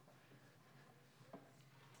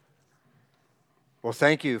Well,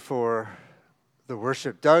 thank you for the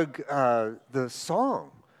worship. Doug, the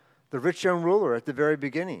song, The Rich Young Ruler at the very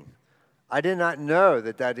beginning. I did not know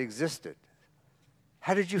that that existed.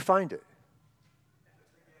 How did you find it?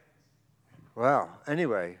 Well,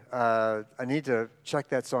 anyway, I need to check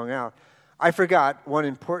that song out. I forgot one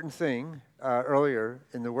important thing earlier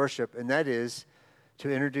in the worship, and that is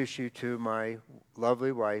to introduce you to my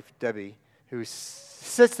lovely wife, Debbie, who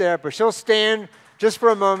sits there, but she'll stand just for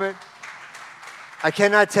a moment. I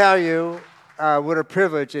cannot tell you what a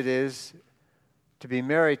privilege it is to be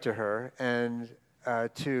married to her and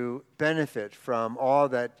to benefit from all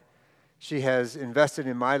that she has invested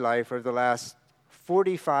in my life over the last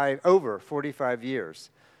over 45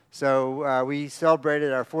 years. So we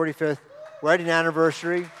celebrated our 45th wedding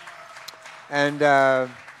anniversary, and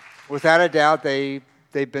without a doubt, they've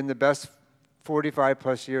been the best 45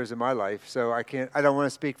 plus years of my life. So I don't want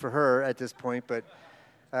to speak for her at this point, but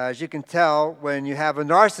as you can tell, when you have a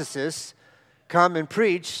narcissist come and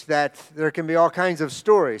preach, that there can be all kinds of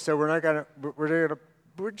stories. So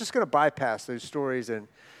we're just gonna bypass those stories and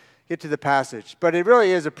get to the passage. But it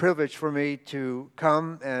really is a privilege for me to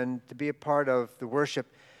come and to be a part of the worship.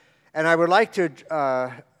 And I would like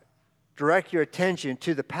to direct your attention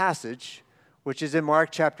to the passage, which is in Mark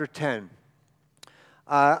chapter 10.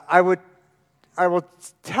 I will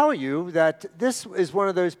tell you that this is one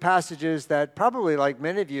of those passages that probably, like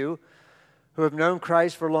many of you who have known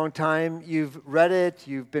Christ for a long time, you've read it,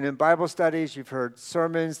 you've been in Bible studies, you've heard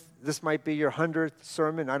sermons. This might be your 100th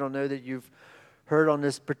sermon. I don't know that you've heard on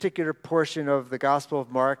this particular portion of the Gospel of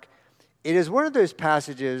Mark. It is one of those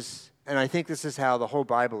passages, and I think this is how the whole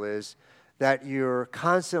Bible is, that you're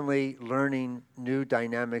constantly learning new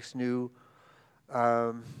dynamics, new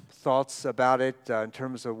thoughts about it in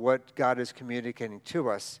terms of what God is communicating to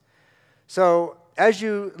us. So as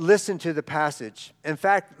you listen to the passage, in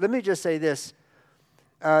fact, let me just say this.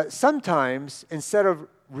 Sometimes, instead of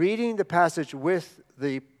reading the passage with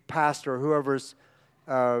the pastor or whoever's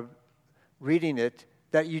reading it,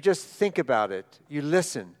 that you just think about it. You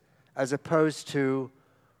listen as opposed to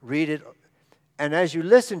read it. And as you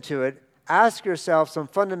listen to it, ask yourself some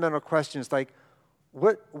fundamental questions like,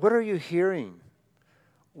 what are you hearing?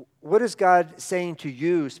 What is God saying to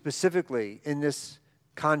you specifically in this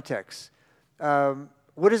context?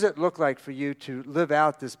 What does it look like for you to live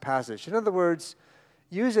out this passage? In other words,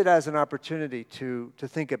 use it as an opportunity to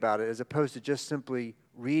think about it as opposed to just simply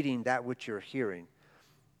reading that which you're hearing.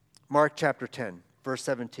 Mark chapter 10, verse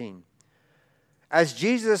 17. As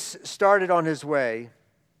Jesus started on his way,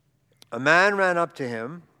 a man ran up to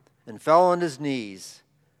him and fell on his knees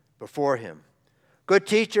before him. "Good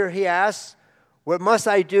teacher," he asked, "what must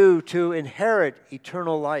I do to inherit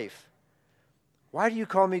eternal life?" "Why do you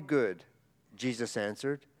call me good?" Jesus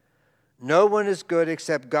answered. "No one is good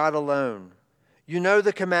except God alone. You know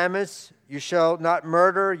the commandments. You shall not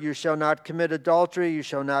murder. You shall not commit adultery. You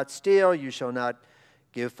shall not steal. You shall not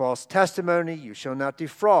give false testimony. You shall not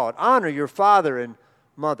defraud. Honor your father and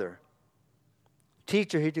mother."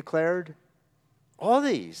 "Teacher," he declared, "all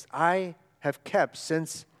these I have kept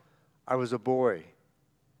since I was a boy."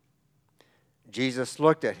 Jesus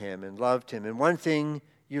looked at him and loved him. "And one thing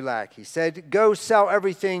you lack," he said. "Go sell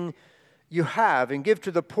everything you have and give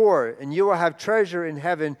to the poor, and you will have treasure in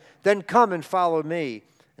heaven. Then come and follow me."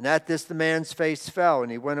 And at this the man's face fell,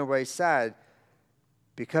 and he went away sad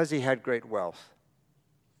because he had great wealth.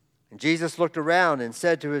 And Jesus looked around and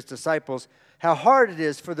said to his disciples, "How hard it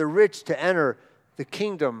is for the rich to enter the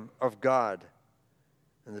kingdom of God."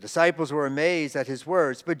 And the disciples were amazed at his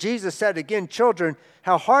words. But Jesus said again, "Children,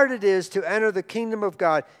 how hard it is to enter the kingdom of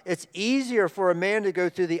God. It's easier for a man to go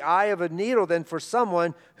through the eye of a needle than for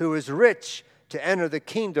someone who is rich to enter the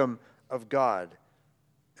kingdom of God."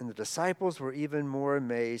 And the disciples were even more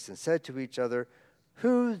amazed and said to each other,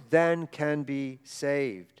 "Who then can be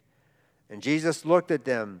saved?" And Jesus looked at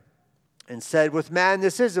them and said, "With man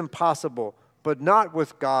this is impossible, but not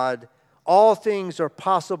with God. All things are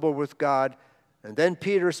possible with God." And then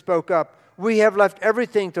Peter spoke up, "We have left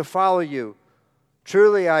everything to follow you."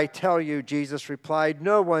 "Truly I tell you," Jesus replied,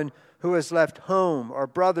 "no one who has left home or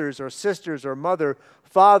brothers or sisters or mother,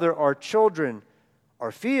 father or children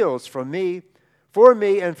or fields for me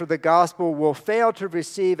and for the gospel will fail to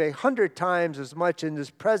receive 100 times as much in this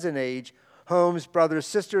present age, homes, brothers,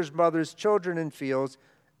 sisters, mothers, children, and fields,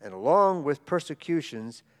 and along with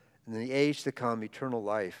persecutions in the age to come, eternal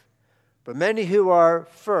life. But many who are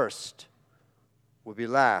first will be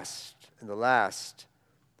last, and the last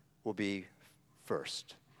will be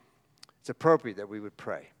first." It's appropriate that we would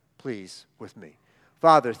pray. Please, with me.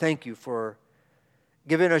 Father, thank you for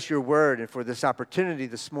giving us your word and for this opportunity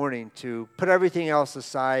this morning to put everything else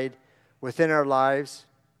aside, within our lives,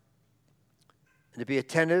 and to be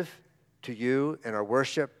attentive to you in our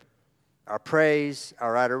worship, our praise,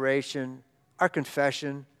 our adoration, our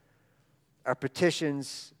confession, our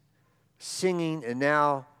petitions, singing, and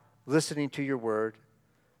now listening to your word.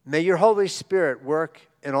 May your Holy Spirit work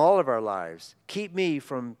in all of our lives. Keep me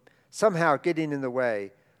from somehow getting in the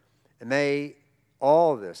way. And may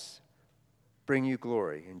all of this bring you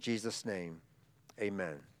glory. In Jesus' name,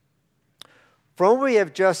 amen. From what we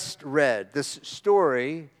have just read, this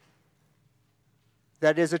story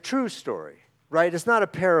that is a true story, right? It's not a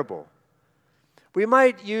parable. We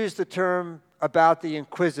might use the term about the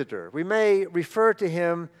inquisitor. We may refer to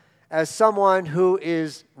him as someone who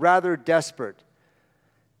is rather desperate.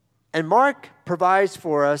 And Mark provides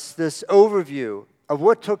for us this overview of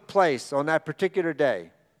what took place on that particular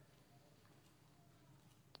day.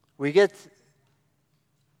 We get,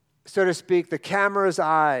 so to speak, the camera's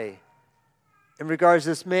eye in regards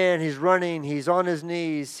to this man. He's running, he's on his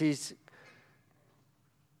knees, he's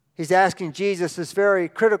asking Jesus this very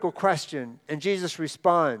critical question, and Jesus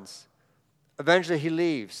responds. Eventually he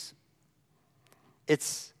leaves.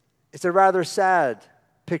 It's a rather sad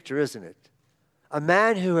picture, isn't it? A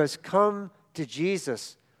man who has come to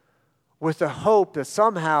Jesus with the hope that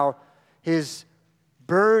somehow his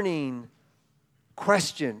burning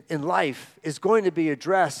question in life is going to be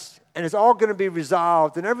addressed and it's all going to be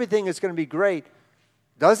resolved and everything is going to be great,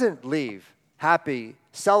 doesn't leave happy,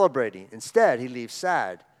 celebrating. Instead, he leaves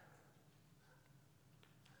sad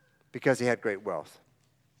because he had great wealth.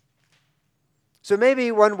 So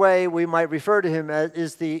maybe one way we might refer to him as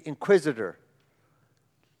is the inquisitor.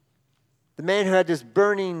 The man who had this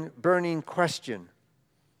burning question.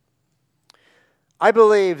 I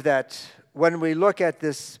believe that when we look at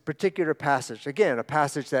this particular passage, again, a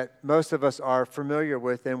passage that most of us are familiar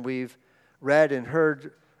with and we've read and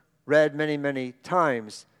read many, many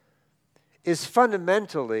times, is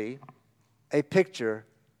fundamentally a picture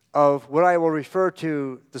of what I will refer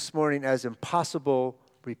to this morning as impossible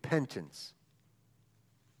repentance.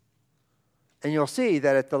 And you'll see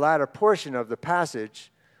that at the latter portion of the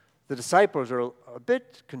passage, the disciples are a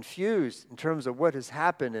bit confused in terms of what has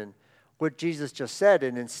happened and what Jesus just said.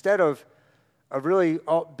 And instead of really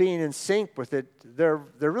being in sync with it, they're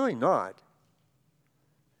really not.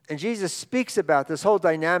 And Jesus speaks about this whole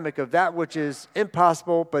dynamic of that which is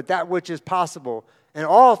impossible, but that which is possible. And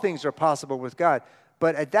all things are possible with God.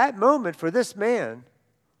 But at that moment, for this man,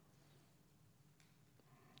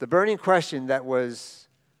 the burning question that was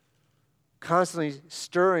constantly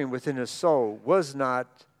stirring within his soul was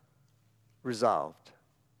not resolved.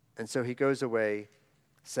 And so he goes away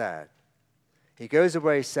sad. He goes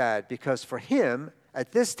away sad because for him,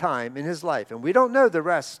 at this time in his life, and we don't know the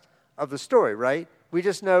rest of the story, right? We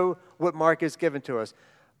just know what Mark has given to us.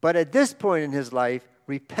 But at this point in his life,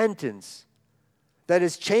 repentance, that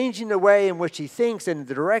is changing the way in which he thinks and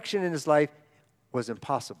the direction in his life, was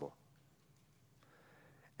impossible.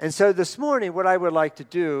 And so this morning, what I would like to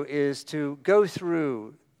do is to go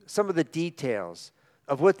through some of the details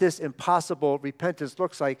of what this impossible repentance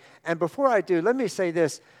looks like. And before I do, let me say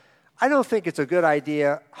this. I don't think it's a good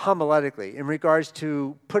idea homiletically in regards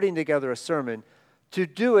to putting together a sermon to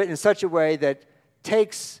do it in such a way that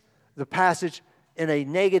takes the passage in a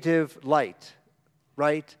negative light,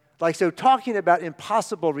 right? Like, so talking about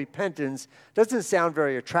impossible repentance doesn't sound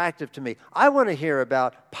very attractive to me. I want to hear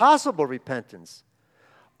about possible repentance.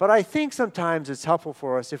 But I think sometimes it's helpful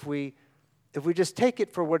for us if we just take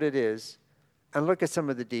it for what it is and look at some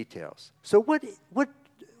of the details. So what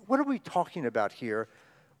are we talking about here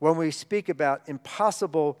when we speak about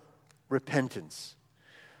impossible repentance?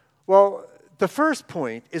 Well, the first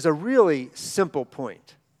point is a really simple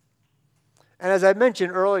point. And as I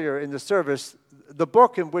mentioned earlier in the service, the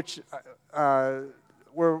book in which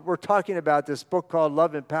we're talking about, this book called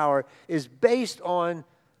Love and Power, is based on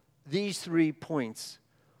these 3 points,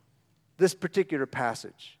 this particular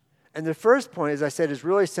passage. And the first point, as I said, is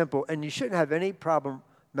really simple, and you shouldn't have any problem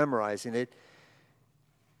memorizing it.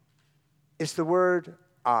 It's the word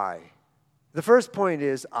I. The first point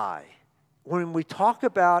is I. When we talk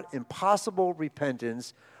about impossible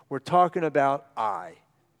repentance, we're talking about I,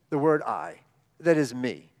 the word I, that is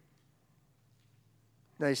me.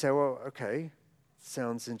 Now you say, well, okay,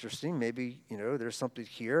 sounds interesting. Maybe, there's something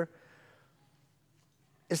here.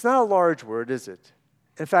 It's not a large word, is it?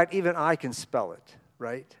 In fact, even I can spell it,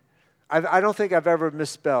 right? I don't think I've ever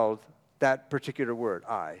misspelled that particular word,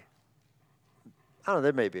 I. I don't know,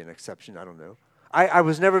 there may be an exception, I don't know. I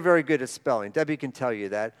was never very good at spelling. Debbie can tell you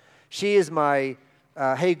that. She is my,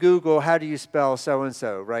 hey, Google, how do you spell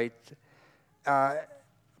so-and-so, right?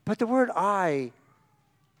 But the word I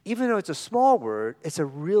even though it's a small word, it's a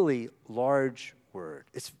really large word.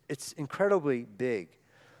 It's incredibly big.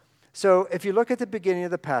 So if you look at the beginning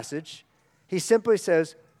of the passage, he simply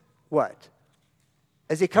says, what?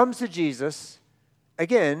 As he comes to Jesus,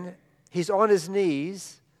 again, he's on his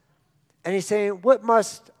knees, and he's saying, what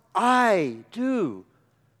must I do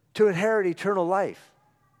to inherit eternal life?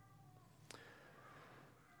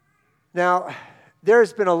 Now,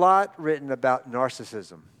 there's been a lot written about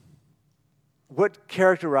narcissism. What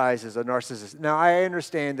characterizes a narcissist? Now, I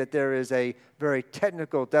understand that there is a very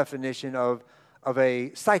technical definition of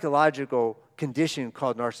a psychological condition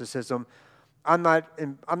called narcissism. I'm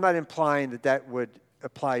not implying that would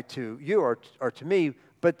apply to you or to me,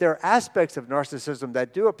 but there are aspects of narcissism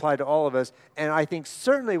that do apply to all of us, and I think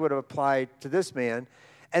certainly would have applied to this man.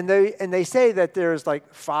 And they say that there's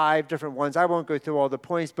like 5 different ones. I won't go through all the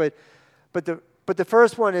points, but the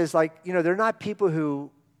first one is like, they're not people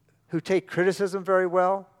who take criticism very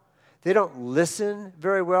well. They don't listen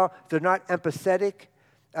very well. They're not empathetic.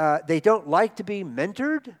 They don't like to be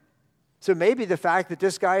mentored. So maybe the fact that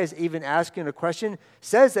this guy is even asking a question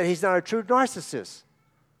says that he's not a true narcissist.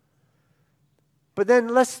 But then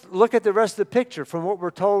let's look at the rest of the picture. From what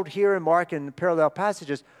we're told here in Mark and parallel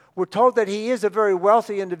passages, we're told that he is a very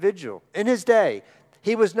wealthy individual. In his day,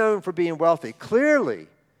 he was known for being wealthy. Clearly,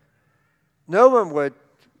 no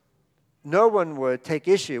one would take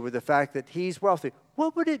issue with the fact that he's wealthy.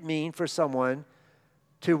 What would it mean for someone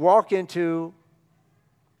to walk into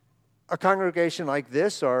a congregation like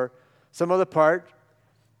this or some other part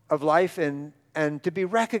of life and to be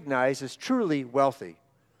recognized as truly wealthy?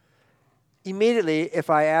 Immediately, if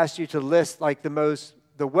I asked you to list like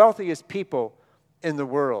the wealthiest people in the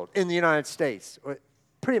world, in the United States,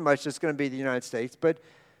 pretty much it's going to be the United States, but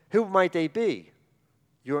who might they be?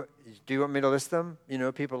 Do you want me to list them?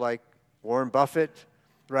 People like Warren Buffett,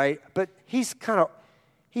 right? But I think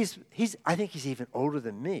he's even older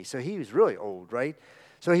than me, so he was really old, right?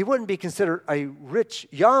 So he wouldn't be considered a rich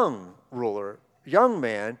young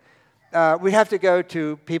man. We'd have to go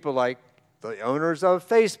to people like the owners of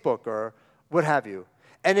Facebook or what have you.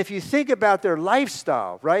 And if you think about their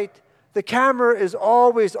lifestyle, right? The camera is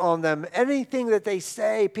always on them. Anything that they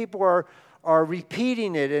say, people are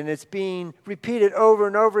repeating it, and it's being repeated over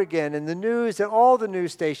and over again. And the news and all the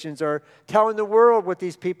news stations are telling the world what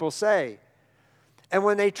these people say. And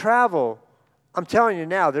when they travel, I'm telling you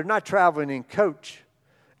now, they're not traveling in coach,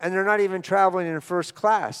 and they're not even traveling in first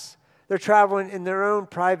class. They're traveling in their own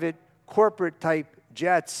private corporate type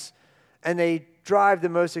jets, and they drive the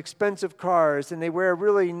most expensive cars, and they wear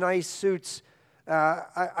really nice suits.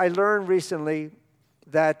 I learned recently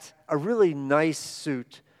that a really nice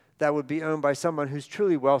suit that would be owned by someone who's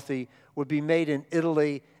truly wealthy would be made in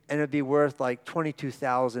Italy, and it'd be worth like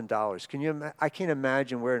 $22,000. I can't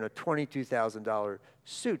imagine wearing a $22,000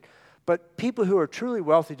 suit. But people who are truly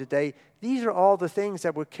wealthy today, these are all the things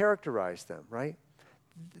that would characterize them, right?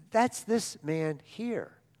 That's this man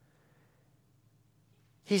here.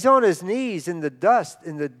 He's on his knees in the dust,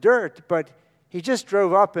 in the dirt, but he just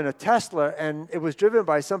drove up in a Tesla, and it was driven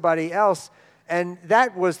by somebody else. And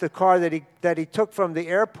that was the car that he took from the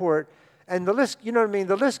airport. And the list, you know what I mean?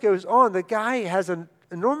 The list goes on. The guy has an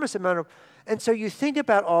enormous amount of... And so you think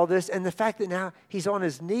about all this and the fact that now he's on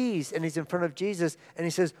his knees and he's in front of Jesus, and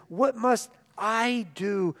he says, what must I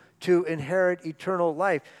do to inherit eternal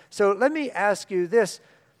life? So let me ask you this.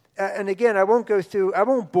 And again, I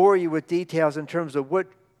won't bore you with details in terms of what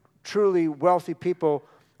truly wealthy people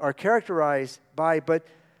are characterized by, but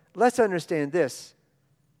let's understand this.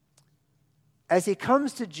 As he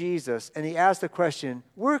comes to Jesus and he asks the question,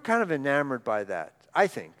 we're kind of enamored by that, I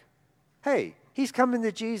think. Hey, he's coming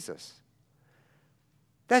to Jesus.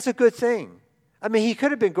 That's a good thing. I mean, he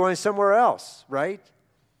could have been going somewhere else, right?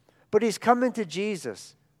 But he's coming to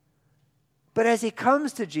Jesus. But as he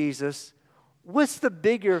comes to Jesus, what's the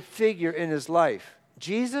bigger figure in his life?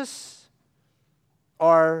 Jesus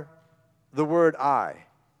or the word I?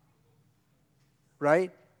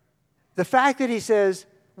 Right? The fact that he says,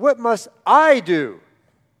 what must I do?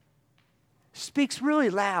 Speaks really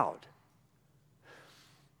loud.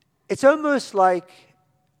 It's almost like,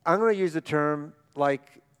 I'm going to use the term, like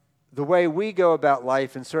the way we go about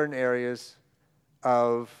life in certain areas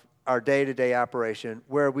of our day-to-day operation,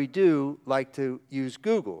 where we do like to use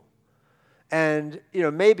Google. And,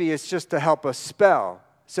 maybe it's just to help us spell.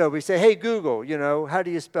 So we say, hey, Google, how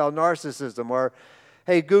do you spell narcissism? Or,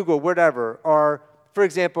 hey, Google, whatever. Or, for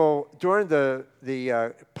example, during the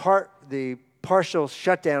partial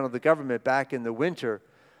shutdown of the government back in the winter,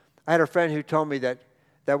 I had a friend who told me that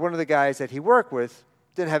one of the guys that he worked with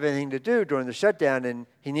didn't have anything to do during the shutdown, and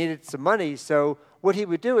he needed some money. So what he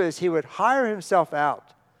would do is he would hire himself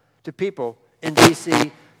out to people in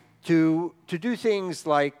D.C. to do things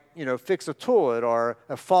like, fix a toilet or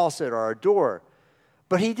a faucet or a door.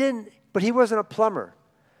 But he wasn't a plumber,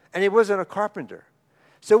 and he wasn't a carpenter.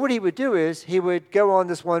 So what he would do is he would go on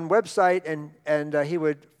this one website and he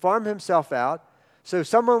would farm himself out. So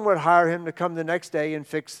someone would hire him to come the next day and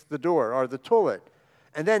fix the door or the toilet.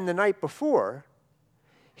 And then the night before,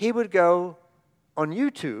 he would go on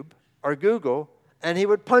YouTube or Google and he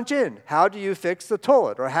would punch in, how do you fix the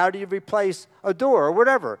toilet or how do you replace a door or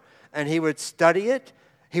whatever. And he would study it.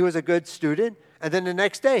 He was a good student. And then the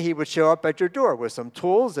next day he would show up at your door with some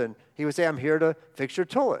tools and he would say, I'm here to fix your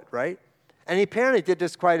toilet, right? And he apparently did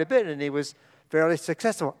this quite a bit and he was fairly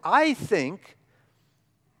successful. I think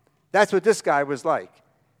that's what this guy was like.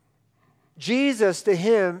 Jesus to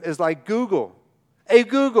him is like Google. Hey,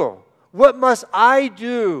 Google, what must I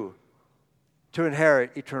do to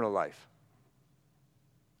inherit eternal life?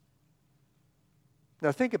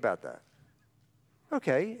 Now think about that.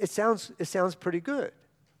 Okay, it sounds pretty good.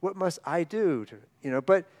 What must I do to,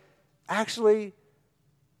 but actually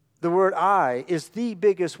the word I is the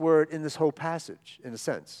biggest word in this whole passage, in a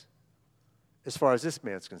sense, as far as this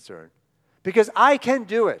man's concerned. Because I can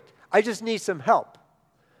do it. I just need some help.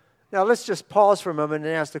 Now let's just pause for a moment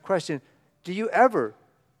and ask the question, do you ever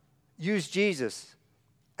use Jesus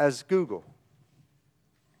as Google?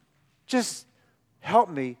 Just help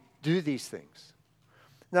me do these things.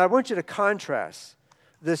 Now I want you to contrast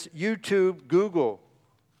this YouTube, Google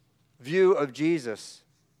view of Jesus,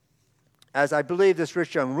 as I believe this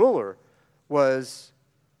rich young ruler was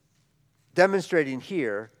demonstrating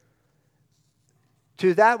here,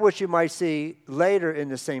 to that which you might see later in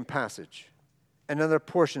the same passage and other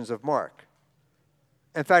portions of Mark.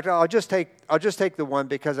 In fact, I'll just take the one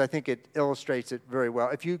because I think it illustrates it very well.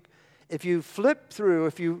 If you flip through,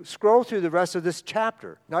 if you scroll through the rest of this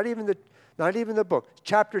chapter, not even the book,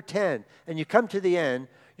 chapter 10, and you come to the end,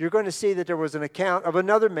 you're going to see that there was an account of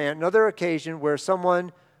another man, another occasion where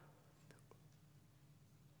someone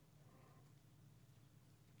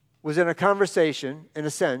was in a conversation, in a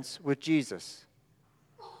sense, with Jesus.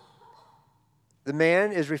 The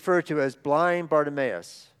man is referred to as blind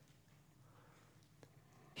Bartimaeus.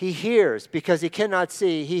 He hears, because he cannot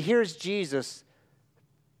see, he hears Jesus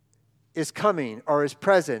is coming or is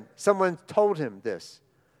present. Someone told him this.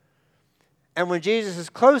 And when Jesus is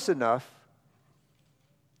close enough,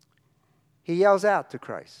 he yells out to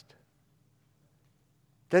Christ.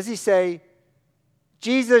 Does he say,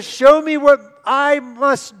 Jesus, show me what I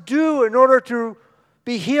must do in order to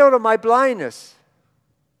be healed of my blindness?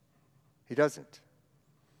 He doesn't.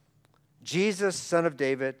 Jesus, Son of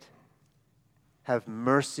David, have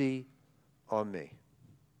mercy on me.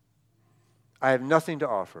 I have nothing to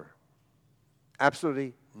offer.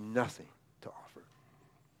 Absolutely nothing to offer.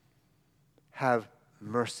 Have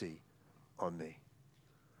mercy on me.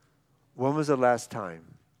 When was the last time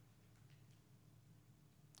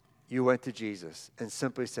you went to Jesus and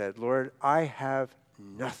simply said, Lord, I have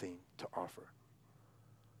nothing to offer.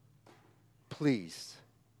 Please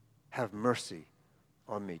have mercy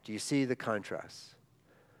on me. Do you see the contrast?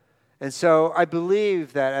 And so I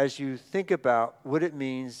believe that as you think about what it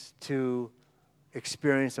means to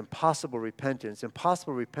experience impossible repentance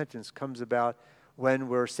comes about when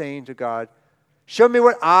we're saying to God, show me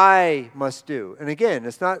what I must do. And again,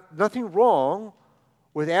 it's nothing wrong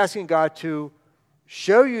with asking God to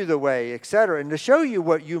show you the way, etc., and to show you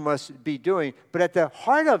what you must be doing. But at the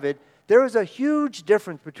heart of it, there is a huge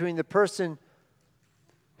difference between the person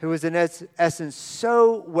who is in essence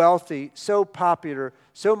so wealthy, so popular,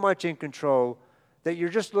 so much in control, that you're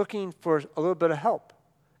just looking for a little bit of help,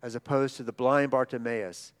 as opposed to the blind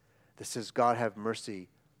Bartimaeus that says, God, have mercy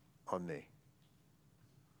on me.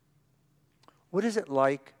 What is it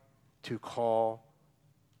like to call,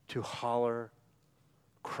 to holler,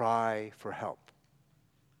 cry for help?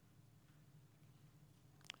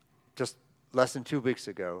 Just less than 2 weeks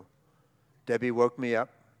ago, Debbie woke me up.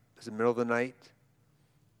 It was the middle of the night.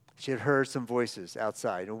 She had heard some voices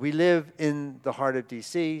outside. And we live in the heart of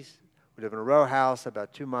D.C. We live in a row house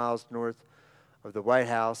about 2 miles north of the White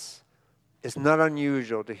House. It's not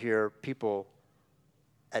unusual to hear people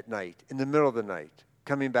at night, in the middle of the night,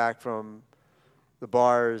 coming back from the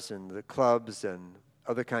bars and the clubs and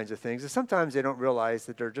other kinds of things. And sometimes they don't realize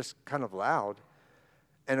that they're just kind of loud.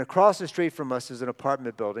 And across the street from us is an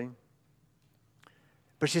apartment building.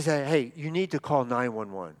 But she said, hey, you need to call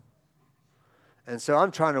 911. And so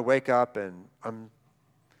I'm trying to wake up and I'm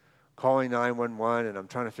calling 911 and I'm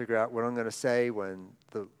trying to figure out what I'm going to say when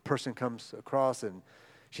the person comes across. And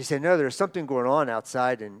she said, no, there's something going on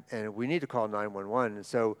outside and we need to call 911. And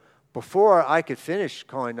so before I could finish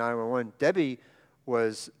calling 911, Debbie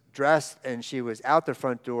was dressed and she was out the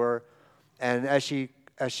front door. And as she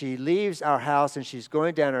leaves our house and she's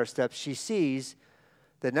going down our steps, she sees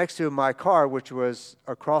that next to my car, which was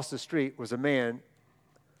across the street, was a man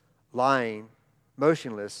lying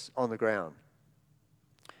motionless on the ground.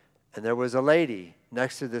 And there was a lady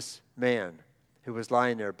next to this man who was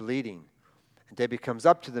lying there bleeding. And Debbie comes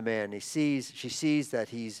up to the man. She sees that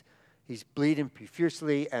he's bleeding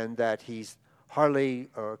profusely and that he's hardly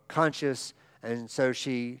conscious. And so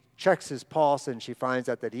she checks his pulse and she finds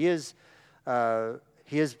out that he is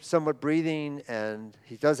somewhat breathing and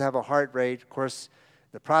he does have a heart rate. Of course,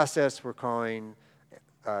 the process, we're calling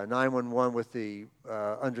 911 with the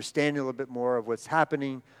understanding a little bit more of what's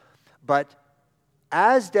happening. But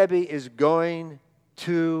as Debbie is going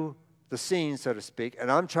to the scene, so to speak,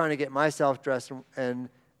 and I'm trying to get myself dressed and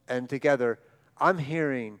together, I'm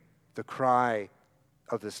hearing the cry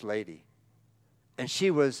of this lady. And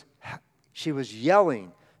she was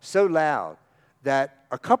yelling so loud that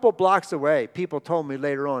a couple blocks away, people told me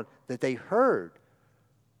later on that they heard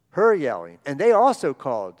her yelling, and they also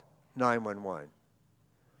called 911.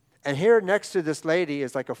 And here next to this lady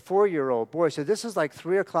is like a 4-year-old boy. So this is like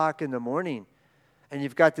 3 o'clock in the morning, and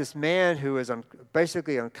you've got this man who is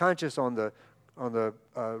basically unconscious on the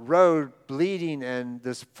road, bleeding, and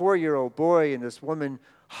this 4-year-old boy and this woman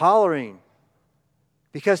hollering,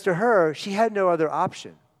 because to her, she had no other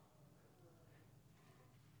option.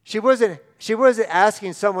 She wasn't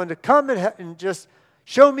asking someone to come and just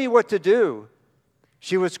show me what to do.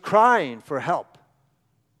 She was crying for help.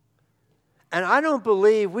 And I don't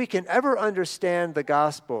believe we can ever understand the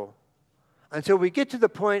gospel until we get to the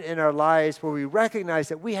point in our lives where we recognize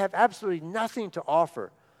that we have absolutely nothing to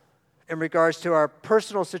offer in regards to our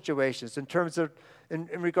personal situations, in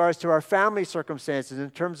regards to our family circumstances, in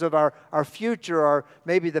terms of our future, or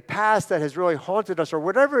maybe the past that has really haunted us, or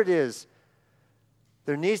whatever it is.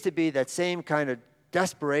 There needs to be that same kind of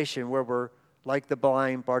desperation where we're like the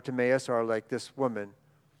blind Bartimaeus or like this woman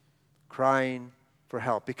crying for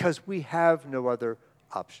help because we have no other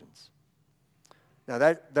options. Now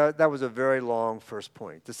that was a very long first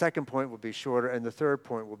point. The second point will be shorter, and the third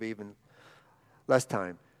point will be even less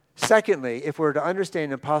time. Secondly, if we're to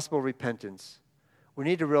understand impossible repentance, we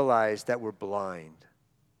need to realize that we're blind.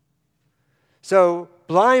 So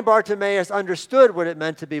blind Bartimaeus understood what it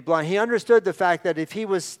meant to be blind. He understood the fact that if he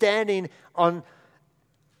was standing at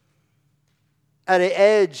an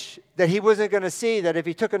edge that he wasn't going to see, that if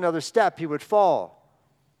he took another step, he would fall.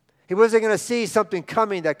 He wasn't going to see something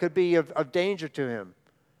coming that could be of danger to him.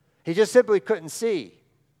 He just simply couldn't see.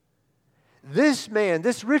 This man,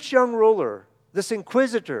 this rich young ruler, this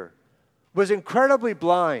inquisitor, was incredibly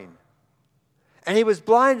blind. And he was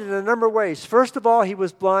blind in a number of ways. First of all, he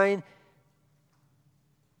was blind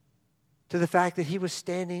to the fact that he was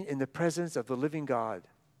standing in the presence of the living God,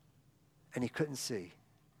 and he couldn't see.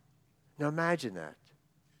 Now imagine that.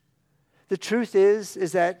 The truth is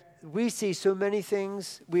that we see so many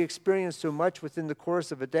things, we experience so much within the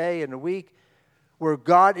course of a day and a week where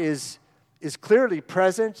God is clearly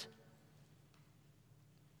present.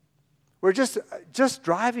 We're just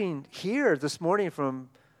driving here this morning from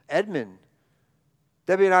Edmond.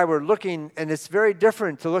 Debbie and I were looking, and it's very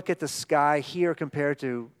different to look at the sky here compared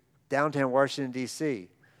to downtown Washington, D.C.,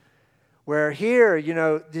 where here, you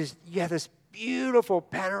have this beautiful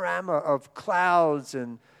panorama of clouds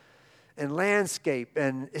and landscape,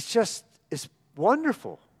 and it's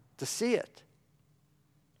wonderful to see it.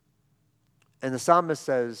 And the psalmist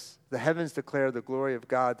says, the heavens declare the glory of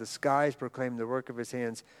God, the skies proclaim the work of his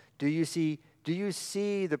hands. Do you see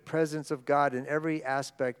the presence of God in every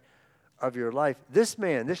aspect of your life? This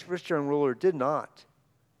man, this rich young ruler, did not.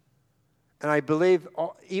 And I believe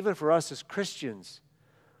even for us as Christians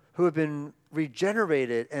who have been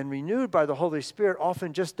regenerated and renewed by the Holy Spirit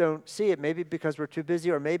often just don't see it, maybe because we're too busy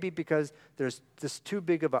or maybe because there's this too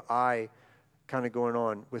big of an eye kind of going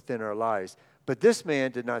on within our lives. But this man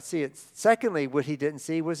did not see it. Secondly, what he didn't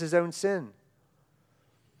see was his own sin.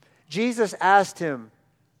 Jesus asked him,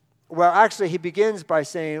 well, actually, he begins by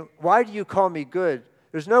saying, why do you call me good?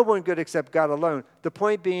 There's no one good except God alone. The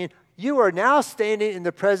point being, you are now standing in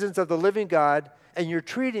the presence of the living God, and you're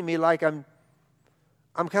treating me like I'm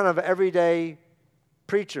kind of an everyday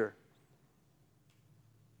preacher.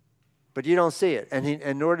 But you don't see it,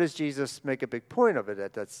 and nor does Jesus make a big point of it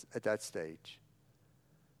at that stage.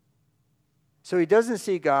 So he doesn't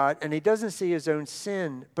see God, and he doesn't see his own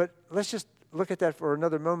sin. But let's just look at that for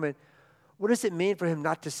another moment. What does it mean for him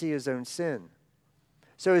not to see his own sin?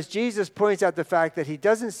 So as Jesus points out the fact that he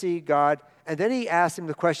doesn't see God, and then he asks him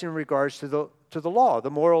the question in regards to the law,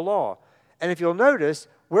 the moral law. And if you'll notice,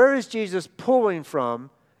 where is Jesus pulling from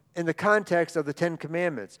in the context of the Ten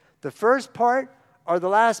Commandments. The first part or the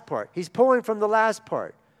last part? He's pulling from the last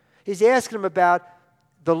part. He's asking them about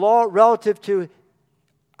the law relative to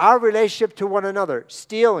our relationship to one another,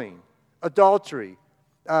 stealing, adultery,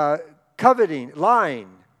 coveting, lying.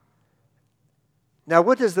 Now,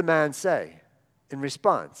 what does the man say in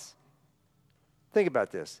response? Think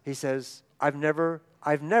about this. He says, I've never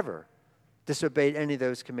disobeyed any of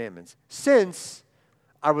those commandments since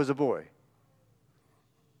I was a boy.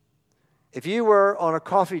 If you were on a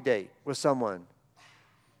coffee date with someone,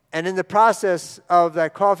 and in the process of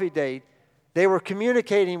that coffee date, they were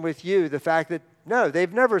communicating with you the fact that, no,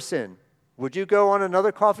 they've never sinned, would you go on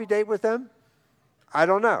another coffee date with them? I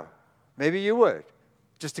don't know. Maybe you would,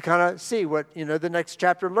 just to kind of see what, the next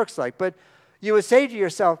chapter looks like. But you would say to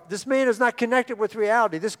yourself, this man is not connected with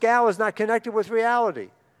reality. This gal is not connected with reality.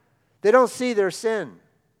 They don't see their sin.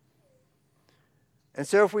 And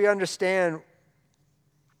so if we understand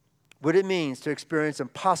what it means to experience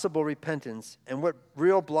impossible repentance and what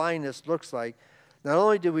real blindness looks like, not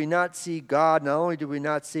only do we not see God, not only do we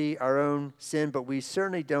not see our own sin, but we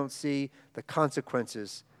certainly don't see the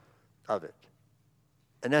consequences of it.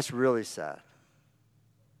 And that's really sad.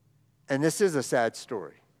 And this is a sad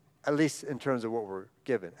story, at least in terms of what we're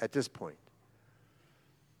given at this point.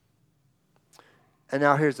 And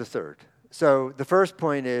now here's the third. So the first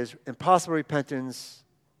point is impossible repentance,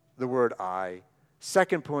 the word I.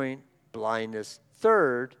 Second point, blindness.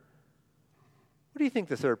 Third, what do you think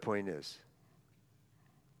the third point is?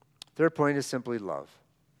 Third point is simply love.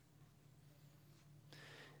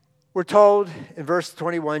 We're told in verse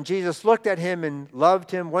 21, Jesus looked at him and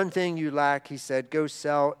loved him. One thing you lack, he said, go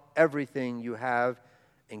sell everything you have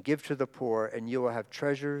and give to the poor, and you will have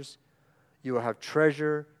treasures. You will have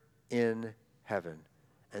treasure in heaven.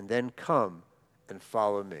 And then come and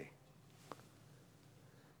follow me.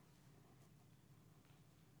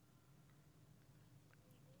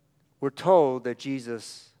 We're told that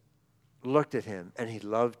Jesus looked at him and he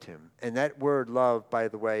loved him. And that word love, by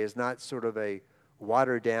the way, is not sort of a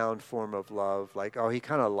watered down form of love, like, oh, he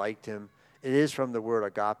kind of liked him. It is from the word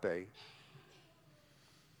agape.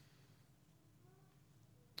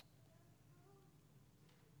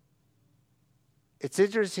 It's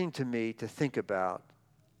interesting to me to think about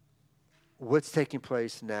what's taking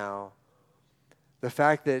place now. The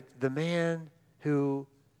fact that the man who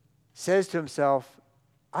says to himself,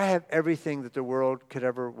 I have everything that the world could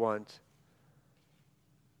ever want.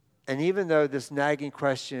 And even though this nagging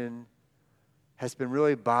question has been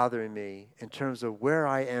really bothering me in terms of where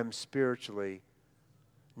I am spiritually,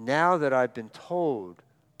 now that I've been told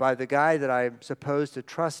by the guy that I'm supposed to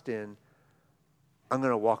trust in, I'm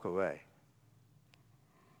going to walk away.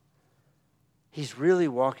 He's really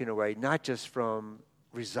walking away, not just from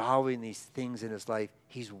resolving these things in his life.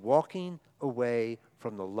 He's walking away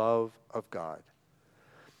from the love of God.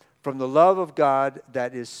 From the love of God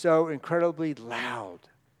that is so incredibly loud.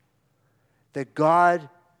 That God,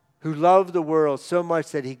 who loved the world so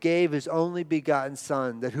much that he gave his only begotten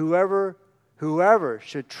Son, that whoever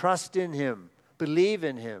should trust in him, believe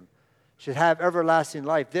in him, should have everlasting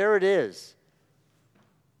life. There it is.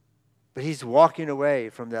 But he's walking away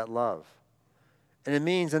from that love. And it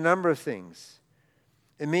means a number of things.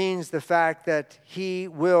 It means the fact that he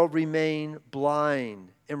will remain blind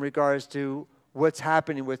in regards to what's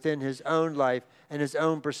happening within his own life and his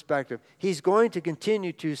own perspective. He's going to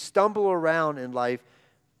continue to stumble around in life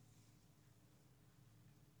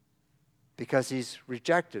because he's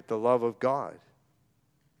rejected the love of God.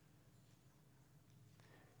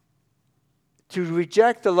 To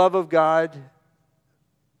reject the love of God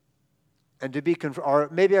and to be, or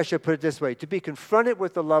maybe I should put it this way, to be confronted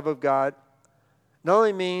with the love of God not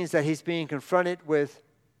only means that he's being confronted with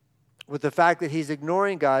the fact that he's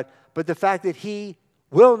ignoring God, but the fact that he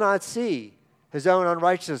will not see his own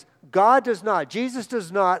unrighteousness. God does not, Jesus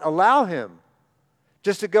does not allow him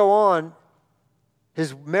just to go on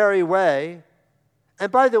his merry way.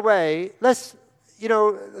 And by the way, let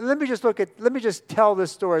me just tell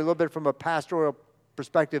this story a little bit from a pastoral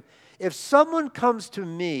perspective. If someone comes to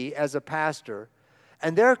me as a pastor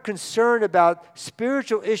and they're concerned about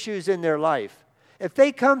spiritual issues in their life, if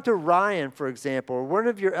they come to Ryan, for example, or one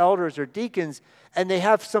of your elders or deacons, and they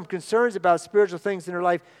have some concerns about spiritual things in their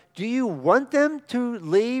life, do you want them to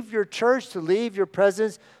leave your church, to leave your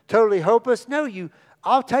presence totally hopeless? No,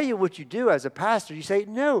 I'll tell you what you do as a pastor. You say,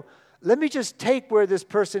 no, let me just take where this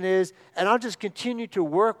person is, and I'll just continue to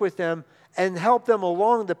work with them and help them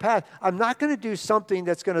along the path. I'm not going to do something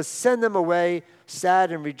that's going to send them away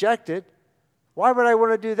sad and rejected. Why would I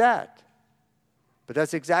want to do that? But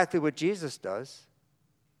that's exactly what Jesus does.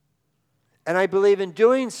 And I believe in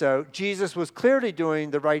doing so, Jesus was clearly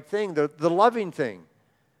doing the right thing, the loving thing.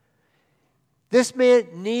 This man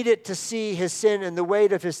needed to see his sin and the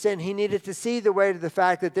weight of his sin. He needed to see the weight of the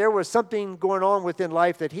fact that there was something going on within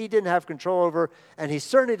life that he didn't have control over, and he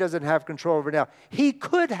certainly doesn't have control over now. He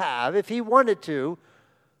could have, if he wanted to,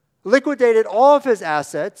 liquidated all of his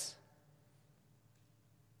assets.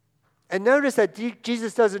 And notice that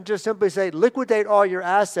Jesus doesn't just simply say, liquidate all your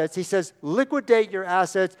assets. He says, liquidate your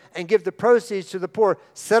assets and give the proceeds to the poor.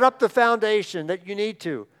 Set up the foundation that you need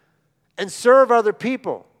to and serve other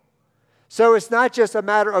people. So it's not just a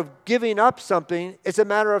matter of giving up something, it's a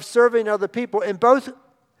matter of serving other people. In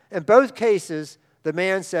both cases, the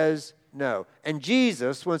man says no. And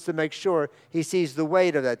Jesus wants to make sure he sees the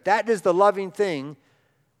weight of that. That is the loving thing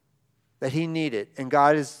that he needed. And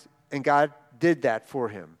God did that for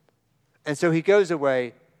him. And so he goes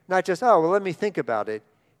away, not just, oh, well, let me think about it.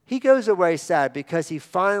 He goes away sad because he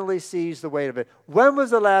finally sees the weight of it. When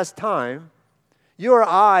was the last time you or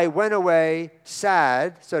I went away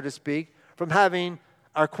sad, so to speak, from having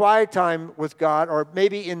our quiet time with God, or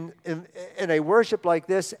maybe in a worship like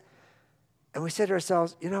this, and we said to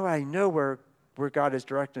ourselves, I know where God is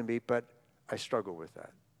directing me, but I struggle with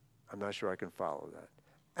that. I'm not sure I can follow that.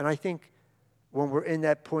 And I think when we're in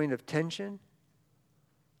that point of tension,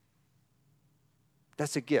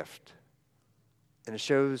 that's a gift. And it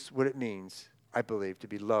shows what it means, I believe, to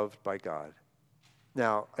be loved by God.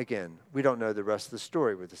 Now, again, we don't know the rest of the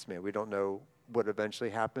story with this man. We don't know what eventually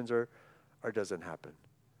happens or doesn't happen.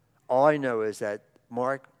 All I know is that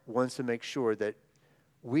Mark wants to make sure that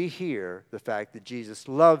we hear the fact that Jesus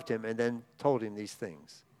loved him and then told him these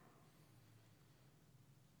things.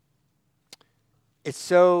 It's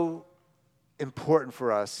so important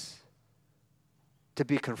for us to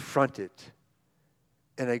be confronted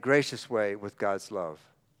in a gracious way with God's love.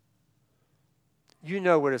 You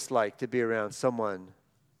know what it's like to be around someone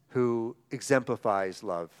who exemplifies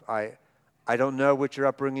love. I don't know what your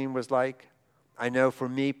upbringing was like. I know for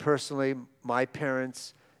me personally, my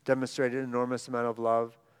parents demonstrated an enormous amount of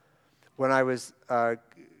love. When I was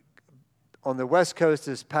on the West Coast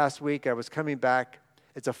this past week, I was coming back.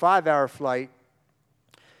 It's a 5-hour flight.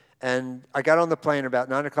 And I got on the plane about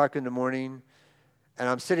 9 o'clock in the morning. And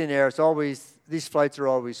I'm sitting there. These flights are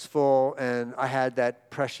always full. And I had that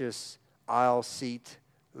precious aisle seat.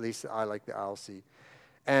 At least I like the aisle seat.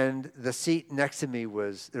 And the seat next to me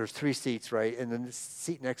there was 3 seats, right? And then the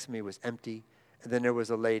seat next to me was empty. And then there was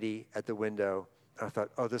a lady at the window. And I thought,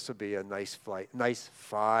 oh, this will be a nice flight, nice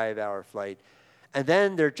 5-hour flight. And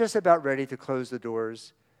then they're just about ready to close the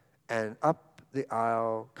doors. And up the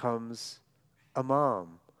aisle comes a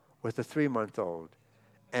mom with a 3-month-old.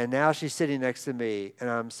 And now she's sitting next to me. And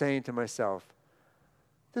I'm saying to myself,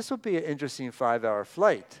 this will be an interesting 5-hour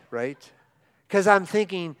flight, right? Because I'm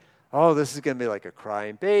thinking, oh, this is going to be like a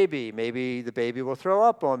crying baby. Maybe the baby will throw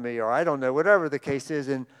up on me, or I don't know, whatever the case is.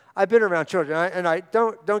 And I've been around children, and I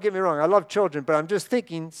don't get me wrong, I love children, but I'm just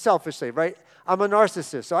thinking selfishly, right? I'm a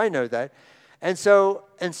narcissist, so I know that. And so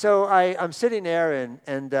I'm sitting there,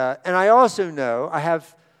 and I also know I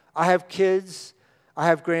have kids, I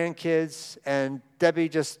have grandkids, and Debbie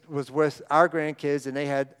just was with our grandkids, and they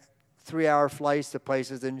had 3-hour flights to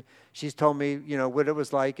places, and she's told me, what it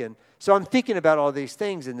was like. And so I'm thinking about all these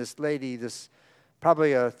things, and this lady, this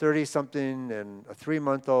probably a 30-something and a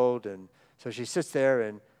 3-month-old, and so she sits there,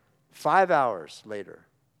 and 5 hours later,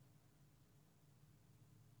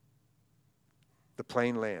 the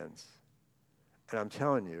plane lands. And I'm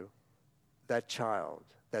telling you, that child,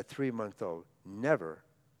 that 3-month-old, never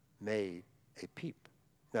made a peep.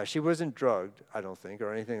 Now, she wasn't drugged, I don't think,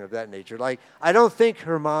 or anything of that nature. Like, I don't think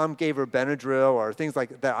her mom gave her Benadryl or things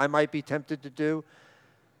like that I might be tempted to do.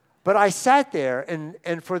 But I sat there,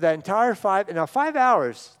 and for that entire 5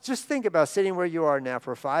 hours, just think about sitting where you are now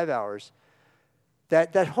for 5 hours.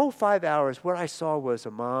 That whole 5 hours, what I saw was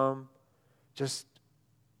a mom just,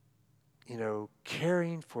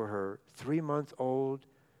 caring for her 3-month-old,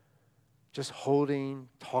 just holding,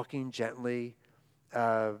 talking gently,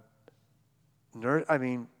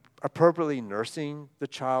 appropriately nursing the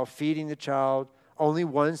child, feeding the child. Only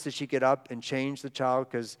once did she get up and change the child,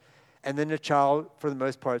 and then the child, for the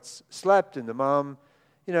most part, slept, and the mom,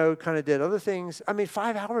 kind of did other things.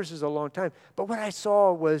 5 hours is a long time. But what I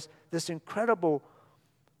saw was this incredible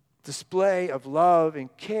display of love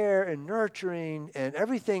and care and nurturing and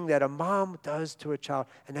everything that a mom does to a child.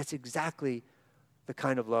 And that's exactly the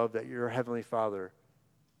kind of love that your Heavenly Father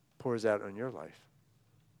pours out on your life.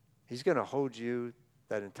 He's going to hold you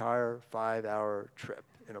that entire 5-hour trip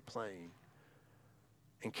in a plane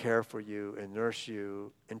and care for you and nurse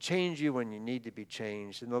you and change you when you need to be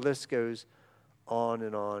changed. And the list goes on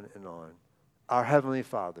and on and on. our Heavenly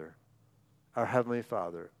Father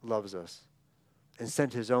loves us and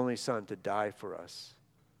sent his only Son to die for us,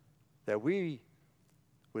 that we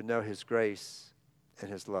would know his grace and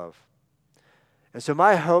his love. And so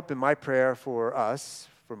my hope and my prayer for us,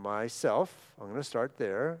 for myself, I'm going to start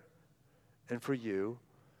there, and for you,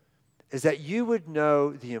 is that you would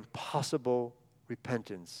know the impossible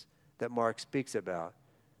repentance that Mark speaks about,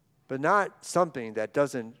 but not something that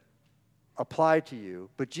doesn't apply to you,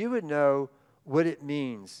 but you would know what it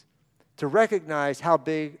means to recognize how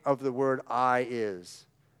big of the word I is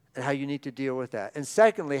and how you need to deal with that. And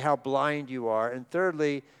secondly, how blind you are. And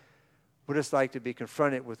thirdly, what it's like to be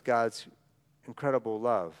confronted with God's incredible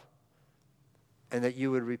love, and that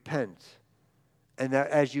you would repent. And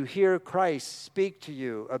that as you hear Christ speak to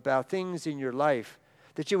you about things in your life,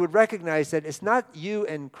 that you would recognize that it's not you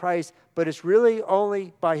and Christ, but it's really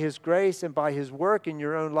only by his grace and by his work in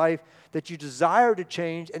your own life that you desire to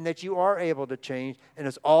change and that you are able to change. And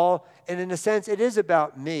it's all, and in a sense, it is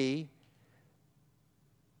about me,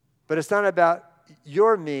 but it's not about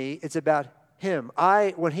your me, it's about him.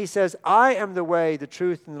 When he says, I am the way, the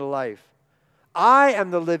truth, and the life, I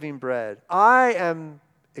am the living bread, I am,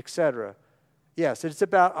 etc. Yes, it's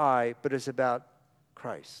about I, but it's about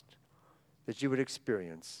Christ. That you would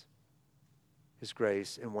experience his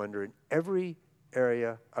grace and wonder in every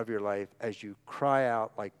area of your life as you cry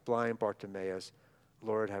out like blind Bartimaeus,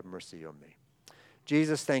 Lord, have mercy on me.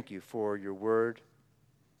 Jesus, thank you for your word.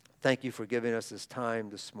 Thank you for giving us this time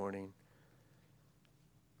this morning.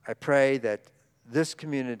 I pray that this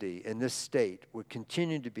community and this state would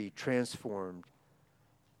continue to be transformed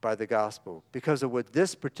by the gospel because of what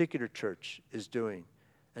this particular church is doing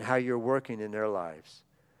and how you're working in their lives.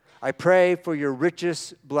 I pray for your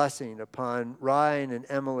richest blessing upon Ryan and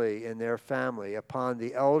Emily and their family, upon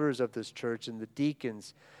the elders of this church and the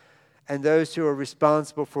deacons and those who are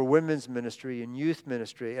responsible for women's ministry and youth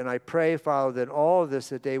ministry. And I pray, Father, that all of this,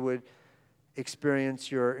 that they would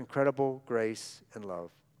experience your incredible grace and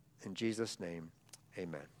love. In Jesus' name,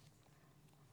 amen.